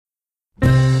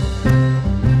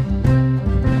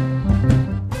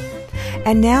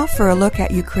And now for a look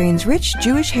at Ukraine's rich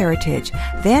Jewish heritage,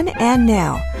 then and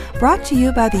now, brought to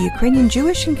you by the Ukrainian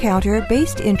Jewish Encounter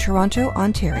based in Toronto,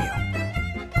 Ontario.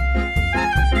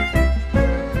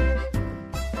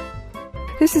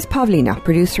 This is Pavlina,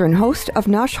 producer and host of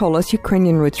Nash Holos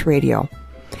Ukrainian Roots Radio.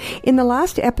 In the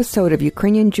last episode of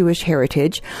Ukrainian Jewish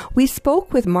Heritage, we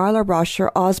spoke with Marla Rosher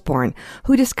Osborne,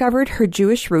 who discovered her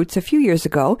Jewish roots a few years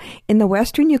ago in the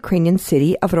western Ukrainian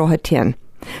city of Rohatyn.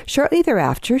 Shortly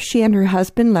thereafter, she and her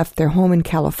husband left their home in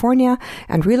California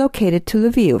and relocated to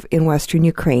Lviv in western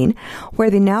Ukraine, where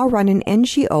they now run an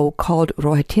NGO called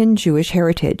Rohatyn Jewish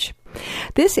Heritage.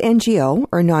 This NGO,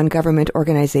 or non-government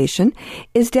organization,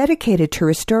 is dedicated to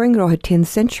restoring Rohatyn's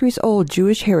centuries-old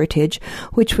Jewish heritage,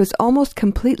 which was almost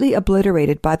completely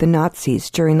obliterated by the Nazis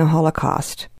during the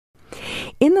Holocaust.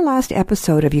 In the last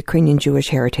episode of Ukrainian Jewish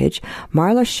Heritage,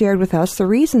 Marla shared with us the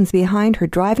reasons behind her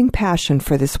driving passion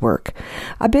for this work,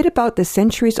 a bit about the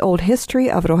centuries-old history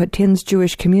of Rohatyn's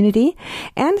Jewish community,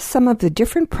 and some of the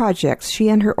different projects she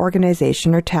and her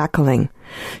organization are tackling.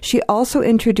 She also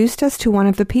introduced us to one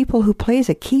of the people who plays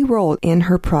a key role in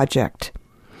her project.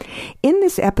 In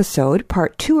this episode,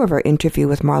 part 2 of our interview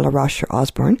with Marla Rosher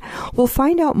Osborne, we'll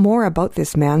find out more about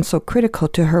this man so critical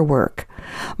to her work.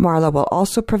 Marla will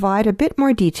also provide a bit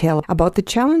more detail about the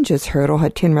challenges her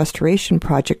Rohatyn restoration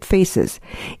project faces,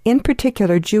 in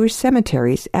particular Jewish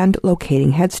cemeteries and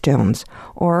locating headstones,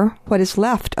 or what is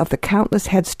left of the countless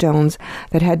headstones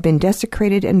that had been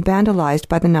desecrated and vandalized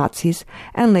by the Nazis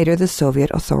and later the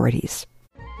Soviet authorities.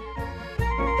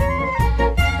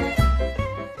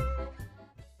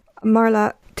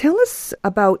 Marla, tell us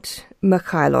about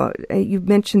Mikhailo. You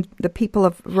mentioned the people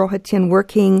of Rohatyn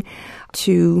working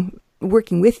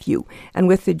with you and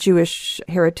with the Jewish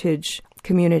heritage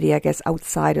community, I guess,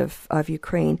 outside of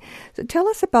Ukraine. So tell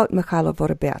us about Mikhailo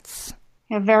Vorobets.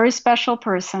 A very special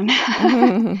person.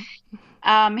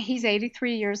 He's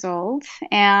 83 years old.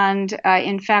 And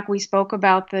in fact, we spoke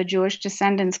about the Jewish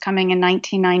descendants coming in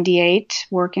 1998,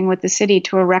 working with the city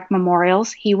to erect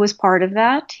memorials. He was part of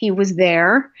that. He was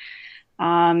there.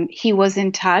 He was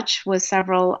in touch with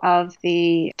several of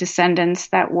the descendants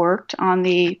that worked on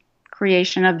the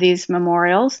creation of these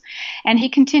memorials, and he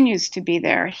continues to be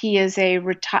there. He is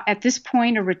at this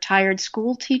point a retired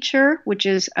school teacher, which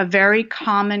is a very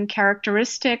common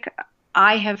characteristic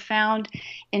I have found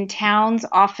in towns.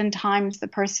 Oftentimes the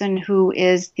person who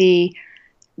is the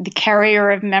carrier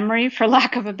of memory, for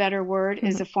lack of a better word,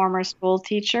 is a former school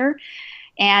teacher.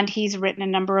 And he's written a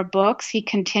number of books. He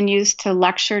continues to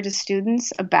lecture to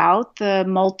students about the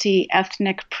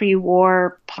multi-ethnic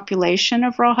pre-war population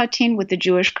of Rohatyn, with the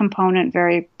Jewish component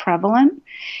very prevalent.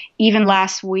 Even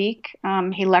last week,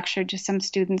 he lectured to some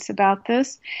students about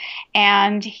this.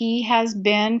 And he has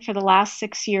been, for the last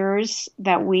 6 years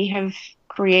that we have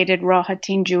created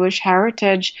Rohatyn Jewish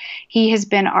Heritage, he has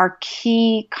been our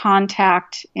key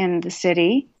contact in the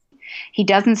city. He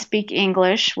doesn't speak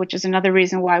English, which is another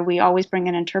reason why we always bring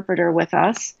an interpreter with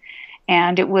us.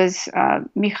 And it was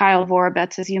Mikhail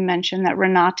Vorobets, as you mentioned, that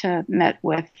Renata met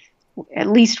with at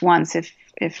least once,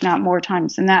 if not more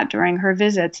times than that, during her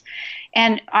visits.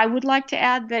 And I would like to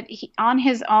add that on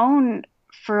his own,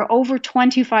 for over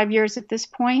 25 years at this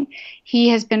point, he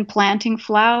has been planting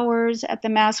flowers at the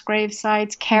mass grave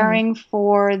sites, caring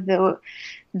for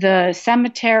the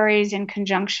cemeteries in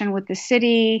conjunction with the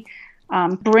city,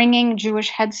 bringing Jewish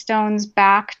headstones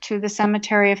back to the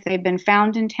cemetery if they've been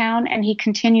found in town. And he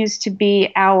continues to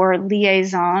be our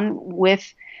liaison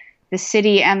with the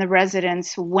city and the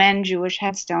residents when Jewish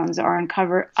headstones are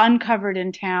uncovered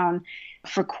in town,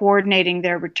 for coordinating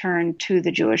their return to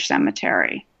the Jewish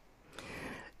cemetery.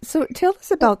 So tell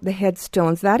us about the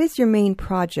headstones. That is your main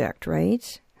project,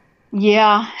 right?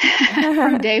 Yeah,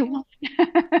 from day one.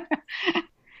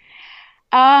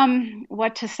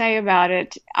 What to say about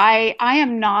it? I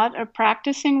am not a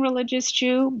practicing religious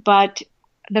Jew, but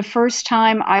the first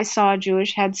time I saw a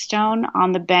Jewish headstone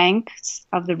on the banks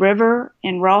of the river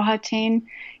in Rohatyn,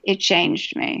 it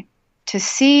changed me. To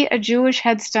see a Jewish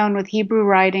headstone with Hebrew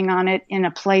writing on it in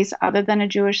a place other than a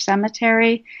Jewish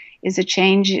cemetery is a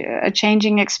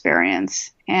changing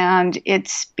experience, and it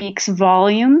speaks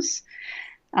volumes.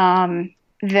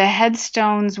 The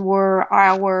headstones were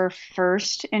our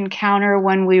first encounter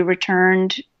when we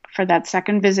returned for that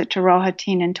second visit to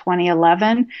Rohatyn in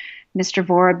 2011. Mr.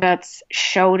 Vorobets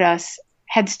showed us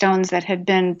headstones that had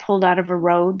been pulled out of a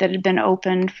road that had been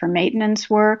opened for maintenance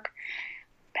work.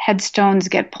 Headstones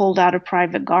get pulled out of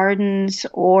private gardens,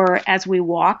 or as we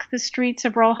walk the streets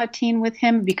of Rohatyn with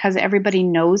him, because everybody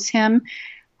knows him,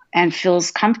 and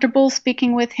feels comfortable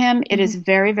speaking with him. It is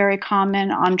very, very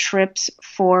common on trips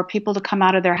for people to come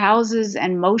out of their houses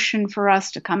and motion for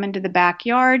us to come into the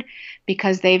backyard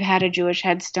because they've had a Jewish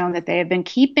headstone that they have been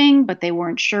keeping, but they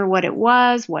weren't sure what it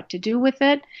was, what to do with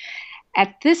it.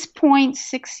 At this point,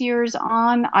 6 years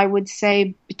on, I would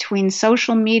say between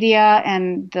social media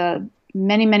and the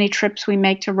many, many trips we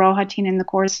make to Rohatyn in the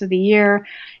course of the year,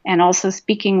 and also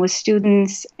speaking with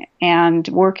students and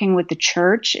working with the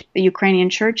church, the Ukrainian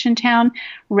church in town,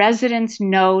 residents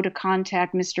know to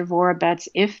contact Mr. Vorobets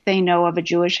if they know of a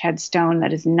Jewish headstone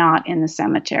that is not in the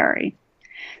cemetery.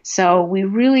 So we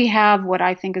really have what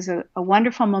I think is a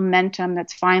wonderful momentum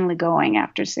that's finally going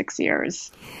after 6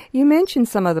 years. You mentioned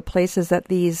some of the places that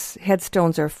these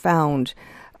headstones are found,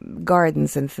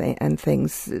 gardens and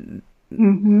things.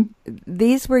 Mm-hmm.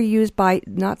 These were used by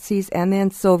Nazis and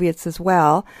then Soviets as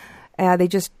well. They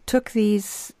just took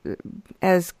these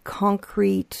as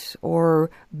concrete or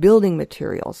building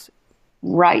materials.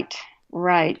 Right.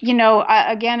 You know,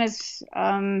 again, as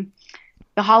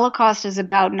the Holocaust is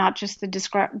about not just the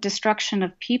destruction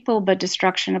of people, but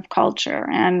destruction of culture.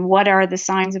 And what are the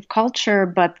signs of culture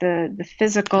but the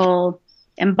physical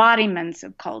embodiments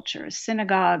of culture,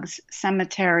 synagogues,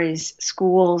 cemeteries,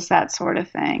 schools, that sort of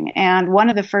thing. And one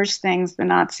of the first things the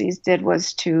Nazis did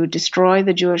was to destroy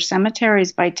the Jewish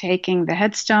cemeteries by taking the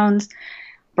headstones,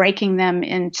 breaking them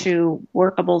into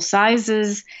workable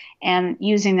sizes, and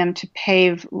using them to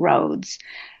pave roads.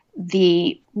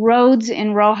 The roads in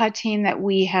Rohatyn that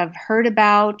we have heard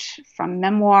about from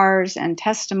memoirs and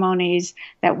testimonies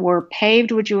that were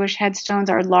paved with Jewish headstones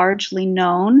are largely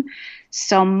known.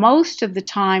 So most of the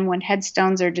time when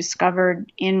headstones are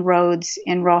discovered in roads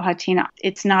in Rohatyn,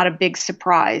 it's not a big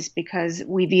surprise because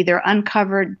we've either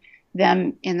uncovered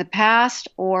them in the past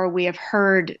or we have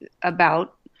heard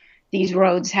about these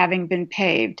roads having been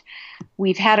paved.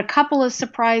 We've had a couple of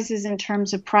surprises in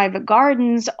terms of private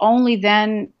gardens. Only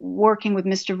then, working with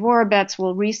Mr. Vorobets,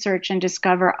 we'll research and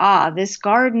discover, this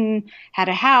garden had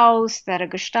a house that a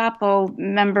Gestapo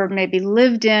member maybe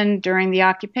lived in during the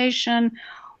occupation.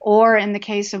 Or in the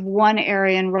case of one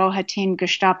area in Rohatyn,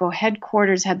 Gestapo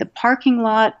headquarters had the parking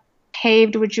lot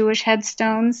paved with Jewish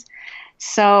headstones.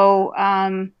 So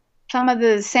some of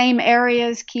the same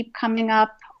areas keep coming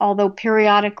up, although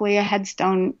periodically a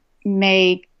headstone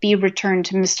may be returned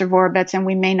to Mr. Vorobets and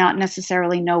we may not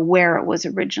necessarily know where it was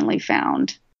originally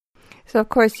found. So, of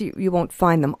course, you won't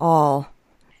find them all.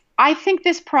 I think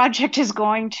this project is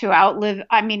going to outlive,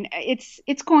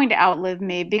 it's going to outlive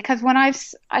me because when I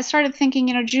started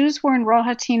thinking, Jews were in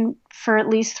Rohatyn for at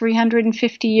least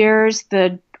 350 years.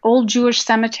 The old Jewish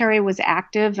cemetery was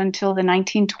active until the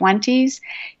 1920s.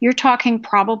 You're talking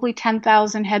probably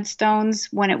 10,000 headstones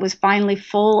when it was finally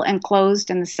full and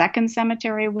closed and the second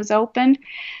cemetery was opened.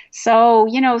 So,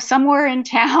 somewhere in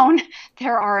town,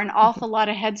 there are an awful lot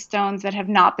of headstones that have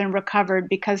not been recovered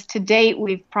because to date,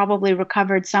 we've probably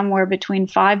recovered somewhere between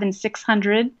 500 and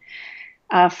 600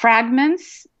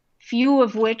 fragments, few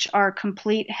of which are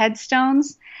complete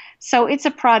headstones. So it's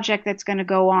a project that's going to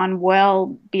go on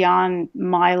well beyond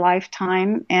my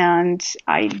lifetime, and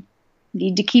I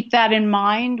need to keep that in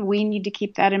mind. We need to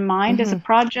keep that in mind as a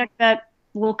project that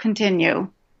will continue.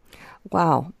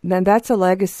 Wow. Then that's a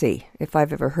legacy, if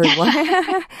I've ever heard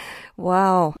one.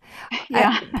 Wow.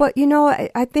 Yeah. But,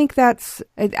 I think that's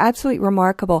absolutely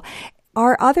remarkable.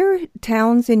 Are other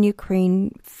towns in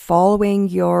Ukraine following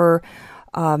your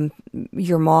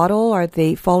model? Are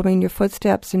they following your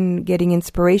footsteps and getting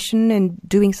inspiration and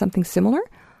doing something similar?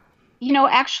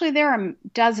 Actually, there are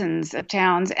dozens of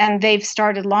towns, and they've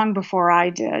started long before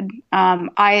I did.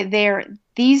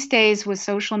 These days with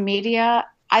social media,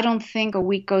 I don't think a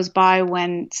week goes by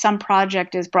when some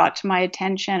project is brought to my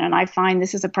attention, and I find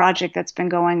this is a project that's been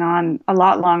going on a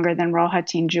lot longer than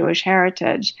Rohatyn Jewish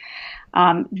Heritage.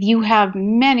 You have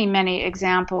many, many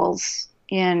examples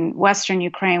in Western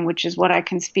Ukraine, which is what I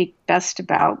can speak best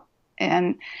about.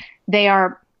 And they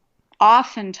are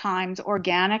oftentimes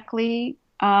organically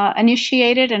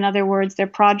initiated. In other words, they're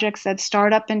projects that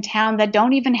start up in town that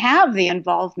don't even have the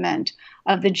involvement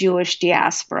of the Jewish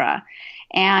diaspora.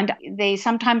 And they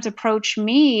sometimes approach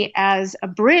me as a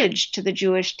bridge to the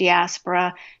Jewish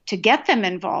diaspora to get them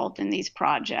involved in these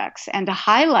projects and to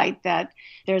highlight that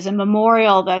there's a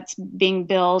memorial that's being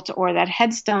built or that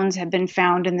headstones have been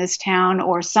found in this town,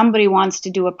 or somebody wants to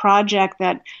do a project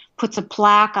that puts a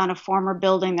plaque on a former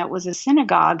building that was a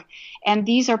synagogue. And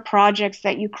these are projects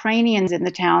that Ukrainians in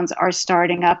the towns are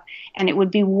starting up. And it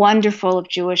would be wonderful if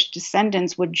Jewish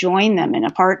descendants would join them in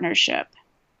a partnership.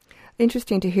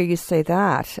 Interesting to hear you say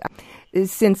that,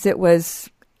 since it was,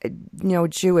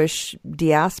 Jewish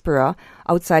diaspora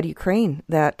outside Ukraine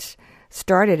that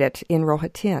started it in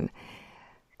Rohatyn.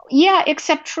 Yeah,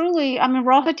 except truly, I mean,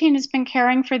 Rohatyn has been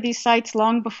caring for these sites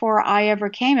long before I ever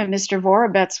came, and Mr.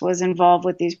 Vorobets was involved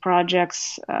with these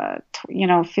projects,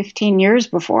 15 years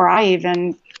before I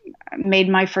even made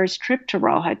my first trip to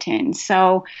Rohatyn.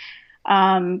 So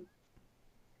I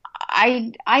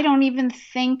don't even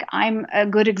think I'm a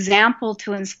good example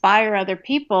to inspire other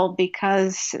people,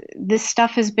 because this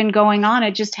stuff has been going on.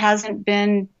 It just hasn't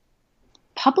been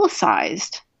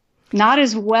publicized. Not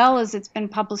as well as it's been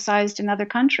publicized in other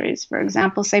countries. For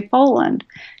example, say Poland,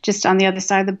 just on the other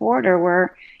side of the border,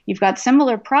 where you've got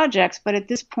similar projects, but at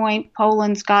this point,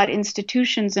 Poland's got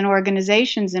institutions and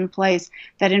organizations in place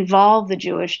that involve the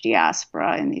Jewish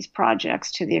diaspora in these projects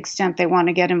to the extent they want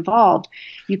to get involved.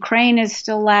 Ukraine is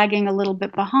still lagging a little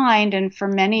bit behind, and for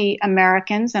many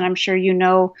Americans, and I'm sure you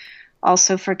know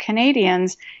also for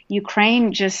Canadians,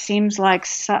 Ukraine just seems like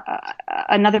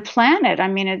another planet. I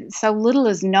mean, so little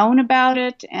is known about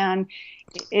it, and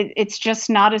it's just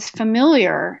not as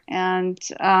familiar. And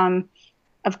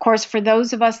of course, for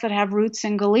those of us that have roots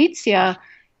in Galicia,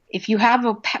 if you have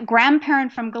a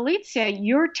grandparent from Galicia,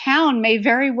 your town may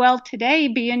very well today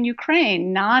be in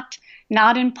Ukraine, not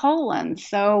in Poland.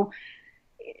 So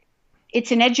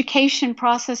it's an education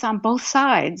process on both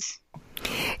sides.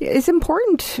 It's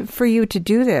important for you to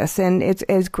do this, and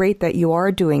it's great that you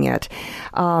are doing it.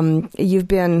 You've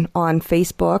been on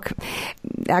Facebook.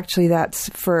 Actually, that's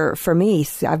for me.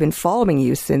 I've been following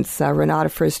you since Renata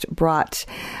first brought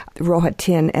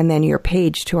Rohatyn and then your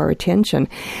page to our attention.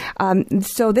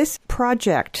 So this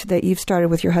project that you've started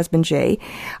with your husband, Jay,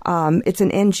 it's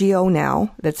an NGO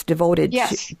now that's devoted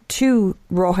to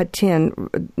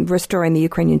Rohatyn, restoring the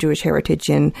Ukrainian Jewish heritage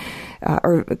in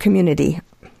or community,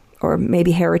 or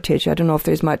maybe heritage. I don't know if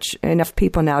there's enough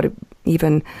people now to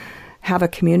even have a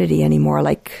community anymore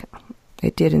like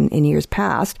it did in years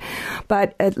past.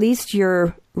 But at least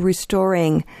you're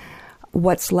restoring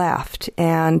what's left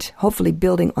and hopefully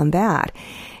building on that.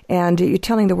 And you're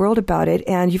telling the world about it,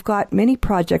 and you've got many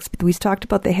projects. We talked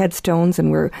about the headstones, and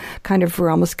we're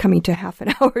almost coming to half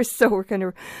an hour, so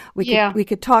we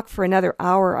could talk for another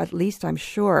hour at least, I'm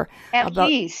sure. About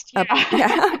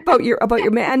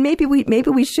your man, and maybe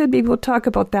we'll talk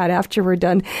about that after we're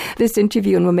done this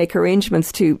interview, and we'll make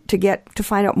arrangements to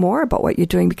find out more about what you're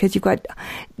doing, because you've got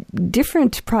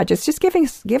different projects. Just give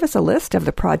us a list of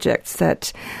the projects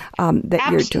that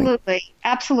you're doing.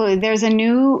 Absolutely. There's a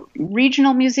new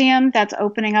regional museum that's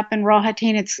opening up in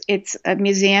Rohatyn. It's a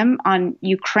museum on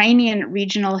Ukrainian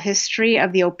regional history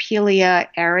of the Opilia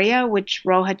area, which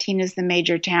Rohatyn is the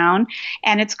major town.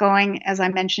 And it's going, as I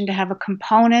mentioned, to have a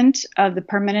component of the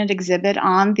permanent exhibit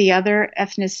on the other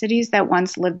ethnicities that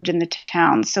once lived in the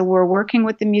town. So we're working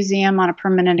with the museum on a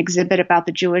permanent exhibit about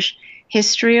the Jewish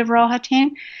history of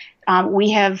Rohatyn.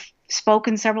 We have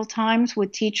spoken several times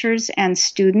with teachers and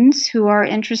students who are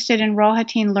interested in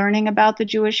Rohatyn learning about the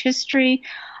Jewish history.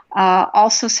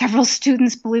 Also, several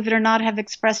students, believe it or not, have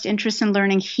expressed interest in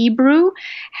learning Hebrew,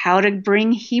 how to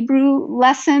bring Hebrew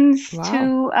lessons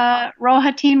to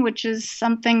Rohatyn, which is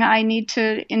something I need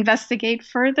to investigate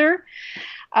further.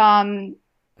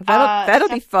 That'll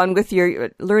be fun with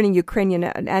your learning Ukrainian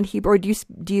and Hebrew. Or do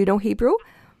you know Hebrew?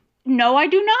 No, I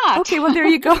do not. Okay, well, there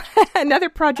you go. Another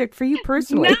project for you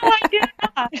personally. No, I do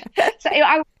not. So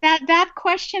that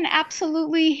question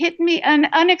absolutely hit me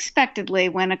unexpectedly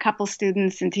when a couple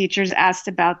students and teachers asked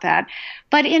about that.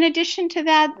 But in addition to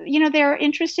that, they're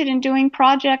interested in doing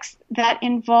projects that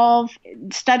involve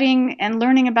studying and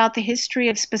learning about the history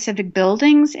of specific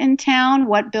buildings in town,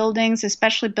 what buildings,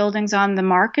 especially buildings on the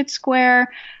market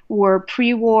square, were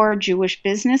pre-war Jewish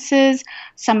businesses.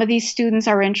 Some of these students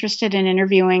are interested in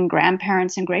interviewing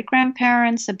grandparents and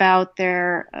great-grandparents about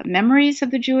their memories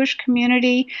of the Jewish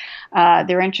community.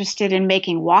 They're interested in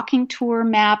making walking tour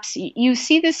maps. You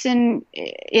see this in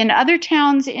other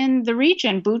towns in the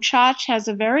region. Buchach has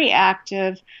a very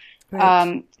active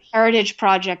heritage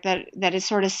project that is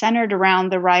sort of centered around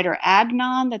the writer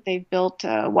Agnon, that they've built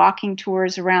walking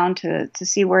tours around to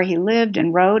see where he lived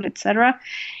and wrote, etc.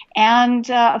 And,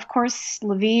 of course,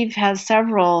 Lviv has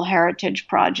several heritage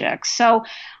projects. So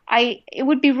it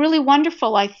would be really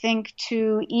wonderful, I think,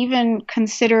 to even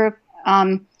consider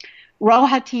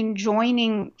Rohatyn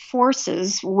joining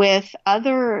forces with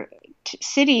other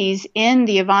cities in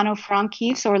the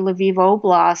Ivano-Frankivsk or Lviv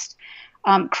Oblast,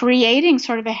 creating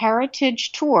sort of a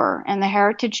heritage tour. And the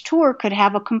heritage tour could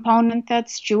have a component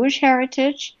that's Jewish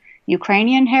heritage,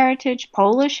 Ukrainian heritage,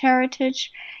 Polish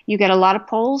heritage. You get a lot of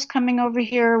Poles coming over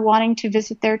here wanting to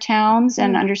visit their towns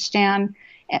and understand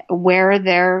where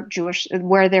their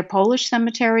Polish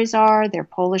cemeteries are, their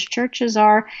Polish churches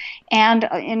are. And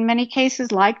in many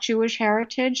cases, like Jewish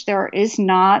Heritage, there is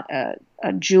not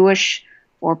a Jewish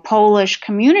or Polish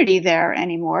community there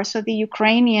anymore. So the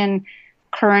Ukrainian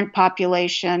current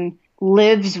population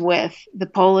lives with the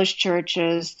Polish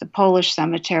churches, the Polish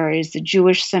cemeteries, the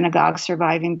Jewish synagogue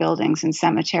surviving buildings and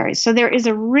cemeteries. So there is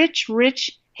a rich,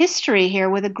 rich history here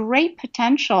with a great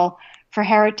potential for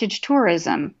heritage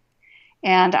tourism.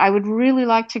 And I would really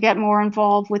like to get more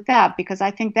involved with that, because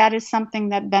I think that is something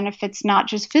that benefits not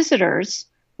just visitors,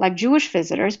 like Jewish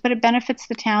visitors, but it benefits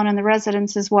the town and the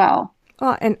residents as well.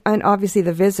 And obviously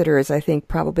the visitors, I think,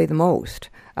 probably the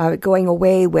most. Going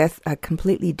away with a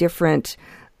completely different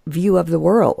view of the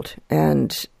world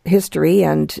and history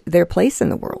and their place in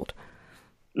the world.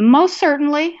 Most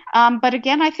certainly. But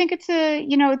again, I think it's right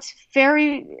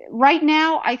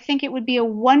now, I think it would be a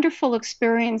wonderful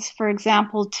experience, for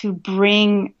example, to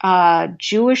bring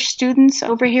Jewish students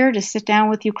over here to sit down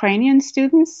with Ukrainian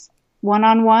students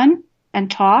one-on-one and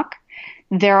talk.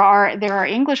 There are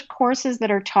English courses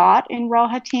that are taught in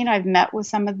Rohatyn. I've met with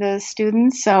some of the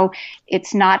students, so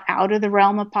it's not out of the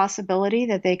realm of possibility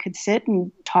that they could sit and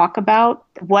talk about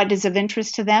what is of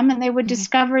interest to them, and they would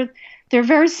discover they're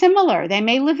very similar. They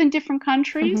may live in different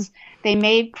countries, they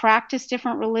may practice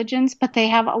different religions, but they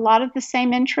have a lot of the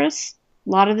same interests, a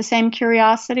lot of the same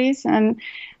curiosities, and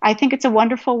I think it's a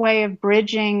wonderful way of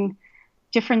bridging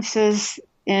differences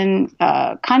in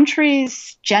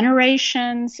countries,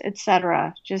 generations,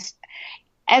 etc. Just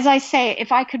as I say,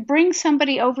 if I could bring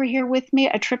somebody over here with me,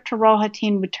 a trip to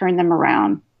Rohatyn would turn them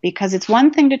around, because it's one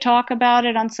thing to talk about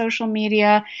it on social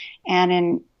media and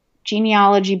in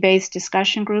genealogy-based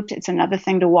discussion groups. It's another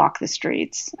thing to walk the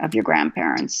streets of your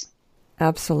grandparents.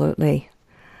 Absolutely.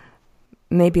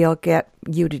 Maybe I'll get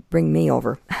you to bring me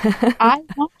over. I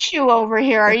want you over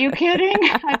here. Are you kidding?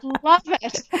 I'd love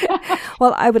it.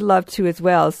 Well, I would love to as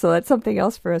well. So that's something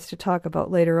else for us to talk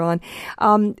about later on.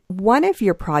 One of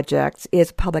your projects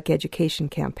is public education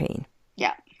campaign.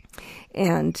 Yeah.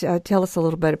 And tell us a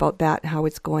little bit about that, how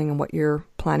it's going and what you're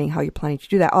planning, how you're planning to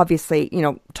do that. Obviously,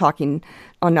 talking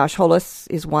on Nash Holos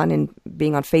is one, and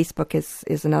being on Facebook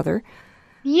is another.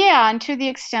 Yeah, and to the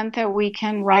extent that we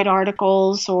can write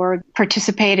articles or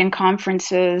participate in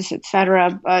conferences,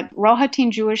 etc. But Rohatyn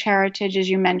Jewish Heritage, as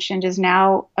you mentioned, is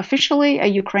now officially a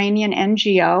Ukrainian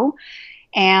NGO.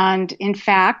 And in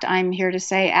fact, I'm here to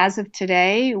say, as of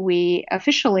today, we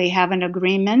officially have an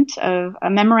agreement of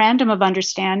a memorandum of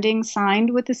understanding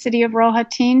signed with the city of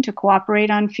Rohatyn to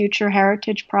cooperate on future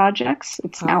heritage projects.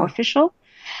 It's now official.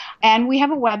 And we have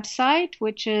a website,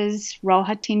 which is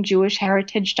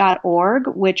rohatynjewishheritage.org,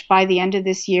 which by the end of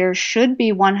this year should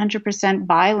be 100%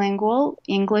 bilingual,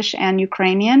 English and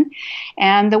Ukrainian.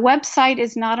 And the website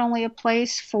is not only a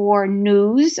place for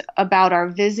news about our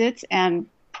visits and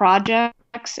projects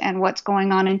and what's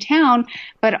going on in town,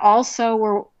 but also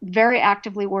we're very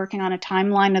actively working on a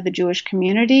timeline of the Jewish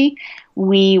community.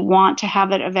 We want to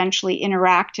have it eventually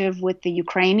interactive with the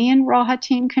Ukrainian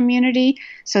Rohatyn community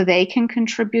so they can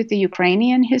contribute the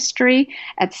Ukrainian history.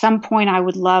 At some point, I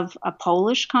would love a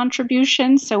Polish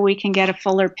contribution so we can get a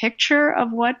fuller picture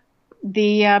of what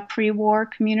the pre-war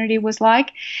community was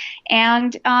like.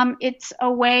 And it's a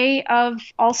way of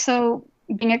also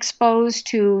being exposed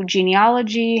to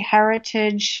genealogy,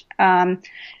 heritage,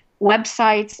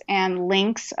 websites and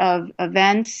links of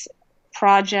events,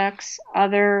 projects,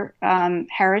 other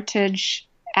heritage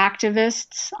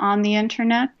activists on the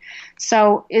internet.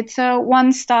 So it's a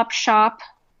one-stop shop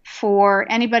for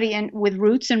anybody with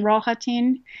roots in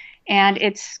Rohatyn, and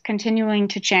it's continuing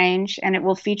to change, and it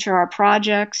will feature our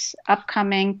projects,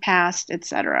 upcoming, past,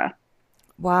 etc.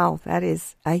 Wow, that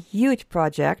is a huge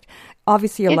project.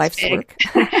 Obviously, your life's work,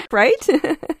 right?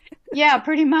 Yeah,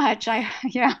 pretty much.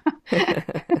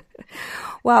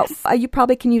 Well, you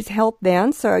probably can use help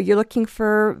then. So you're looking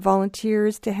for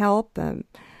volunteers to help?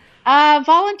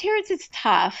 Volunteers is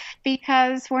tough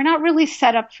because we're not really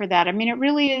set up for that. I mean, it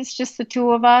really is just the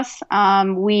two of us.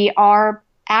 We are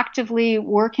actively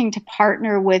working to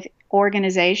partner with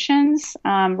organizations.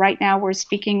 Right now we're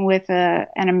speaking with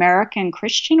an American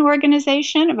Christian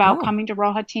organization about coming to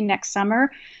Rohatyn next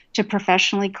summer to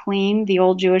professionally clean the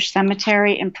old Jewish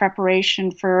cemetery in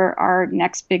preparation for our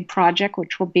next big project,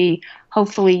 which will be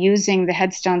hopefully using the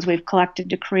headstones we've collected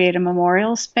to create a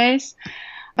memorial space.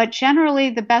 But generally,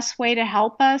 the best way to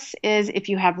help us is if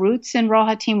you have roots in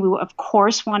Rohatyn, we will, of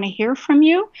course, want to hear from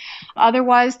you.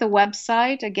 Otherwise, the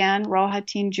website, again,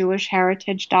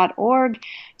 rohatynjewishheritage.org,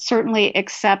 certainly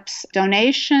accepts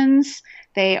donations.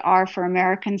 They are for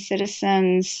American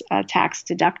citizens tax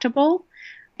deductible.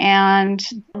 And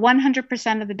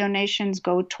 100% of the donations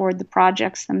go toward the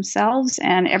projects themselves,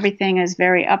 and everything is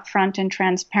very upfront and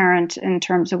transparent in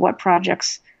terms of what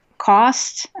projects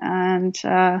cost. And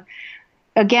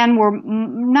again, we're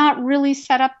not really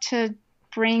set up to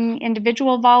bring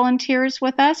individual volunteers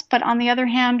with us, but on the other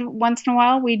hand, once in a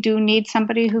while we do need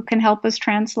somebody who can help us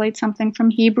translate something from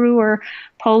Hebrew or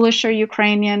Polish or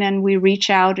Ukrainian, and we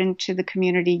reach out into the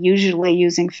community, usually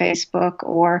using Facebook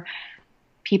or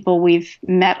people we've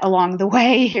met along the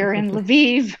way here in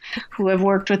Lviv who have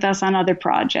worked with us on other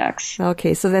projects.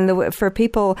 Okay, so then for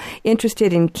people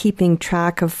interested in keeping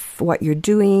track of what you're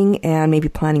doing and maybe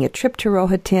planning a trip to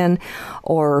Rohatyn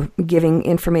or giving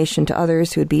information to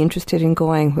others who would be interested in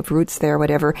going with roots there,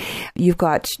 whatever, you've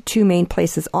got two main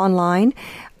places online,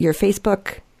 your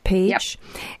Facebook page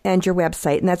and your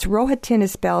website, and that's Rohatyn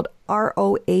is spelled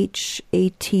Rohatyn.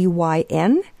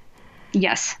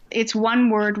 Yes, it's one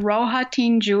word,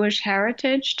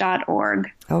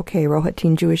 RohatynJewishHeritage.org. Okay,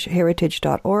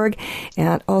 RohatynJewishHeritage.org.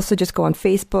 And also just go on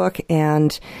Facebook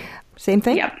and same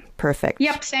thing? Yep. Perfect.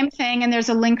 Yep, same thing. And there's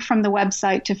a link from the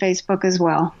website to Facebook as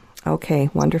well. Okay,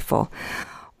 wonderful.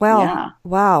 Well,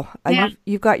 wow.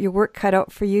 You've got your work cut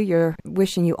out for you. You're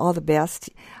wishing you all the best.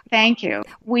 Thank you.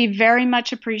 We very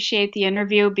much appreciate the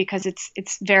interview because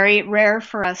it's very rare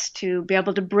for us to be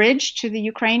able to bridge to the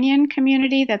Ukrainian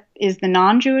community that is the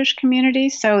non-Jewish community.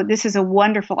 So this is a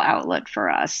wonderful outlet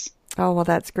for us. Oh, well,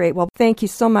 that's great. Well, thank you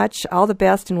so much. All the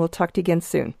best, and we'll talk to you again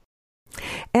soon.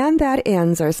 And that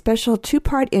ends our special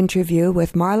two-part interview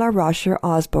with Marla Rosher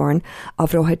Osborne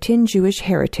of Rohatyn Jewish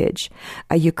Heritage,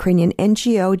 a Ukrainian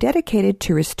NGO dedicated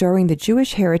to restoring the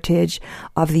Jewish heritage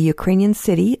of the Ukrainian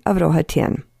city of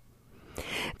Rohatyn.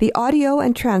 The audio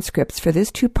and transcripts for this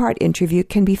two-part interview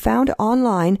can be found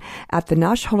online at the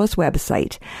Nash Holos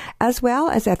website, as well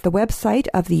as at the website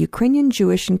of the Ukrainian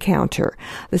Jewish Encounter,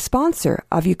 the sponsor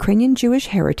of Ukrainian Jewish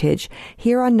Heritage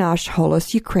here on Nash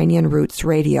Holos Ukrainian Roots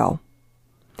Radio.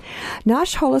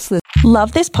 Nash Holos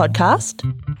Love this podcast?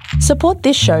 Support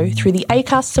this show through the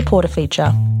Acast supporter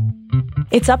feature.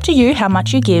 It's up to you how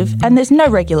much you give, and there's no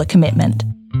regular commitment.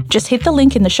 Just hit the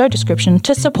link in the show description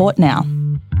to support now.